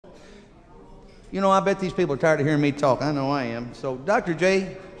You know, I bet these people are tired of hearing me talk. I know I am. So, Dr.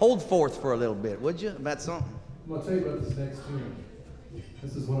 J, hold forth for a little bit, would you, about something? Well, I'll tell you about this next tune.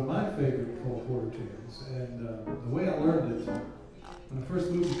 This is one of my favorite Cole Porter tunes, and the way I learned it, when I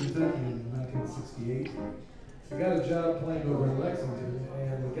first moved to Kentucky in 1968, I got a job playing over in Lexington,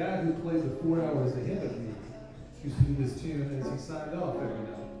 and the guy who played the 4 hours ahead of me used to do this tune as he signed off every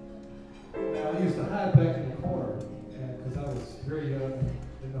night. Now, I used to hide back in the corner, because I was very young and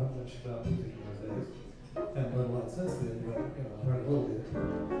didn't know much about music in those days. Haven't learned a lot since then, but I learned a little bit.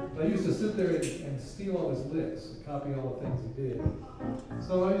 But I used to sit there and steal all his licks and copy all the things he did.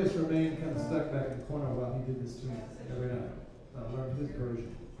 So I just remained kind of stuck back in the corner while he did this tune every night. I learned his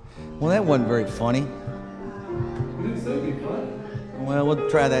version. Well, that wasn't very funny. You didn't say it'd be funny. Well, we'll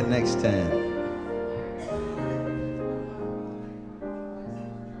try that next time.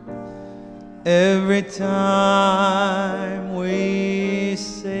 Every time we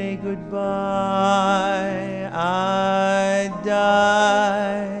say goodbye, I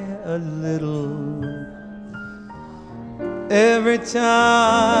die a little. Every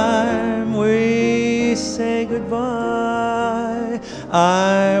time we say goodbye,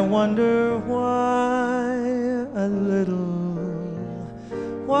 I wonder why a little.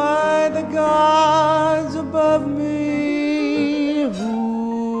 Why the gods above me,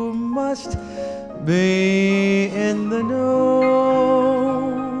 who must be in the know,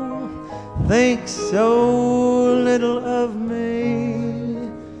 think so little of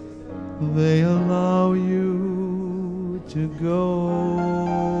me, they allow you to go.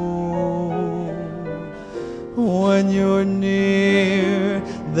 When you're near,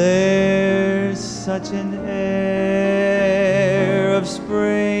 there's such an air of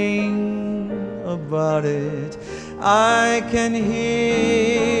spring about it. I can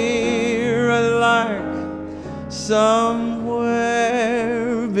hear a lark somewhere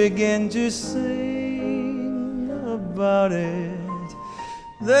begin to sing about it.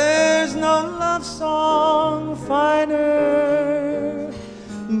 There's no love song finer,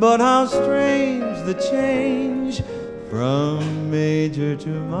 but how strange the change from major to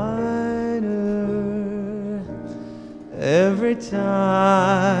minor every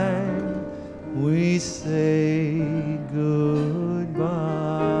time we say goodbye.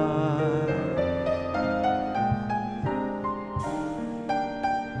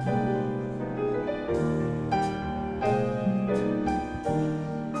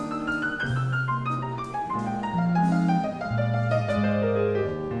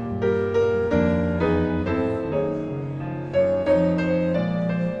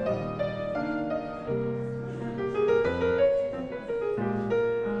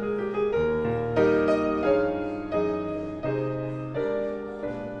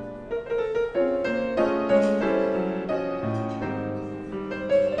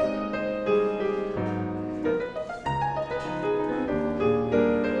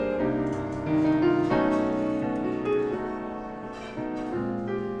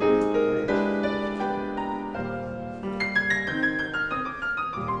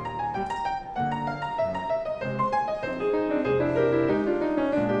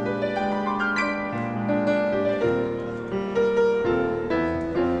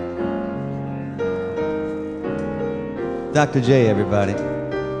 Dr. J, everybody.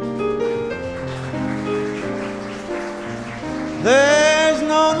 There's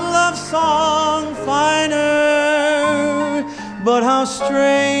no love song finer, but how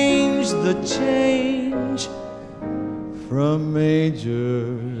strange the change from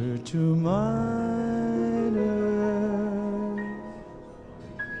major to minor.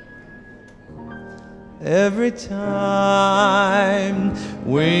 Every time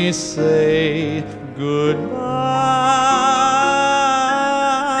we say goodbye,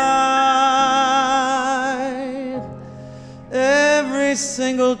 every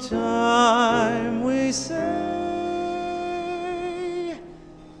single time we say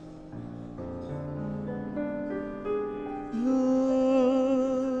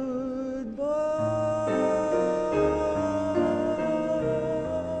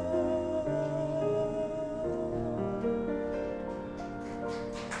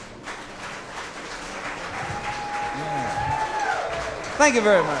Thank you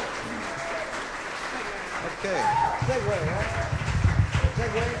very much. Okay. Segue, huh?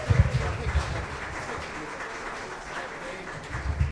 Segue.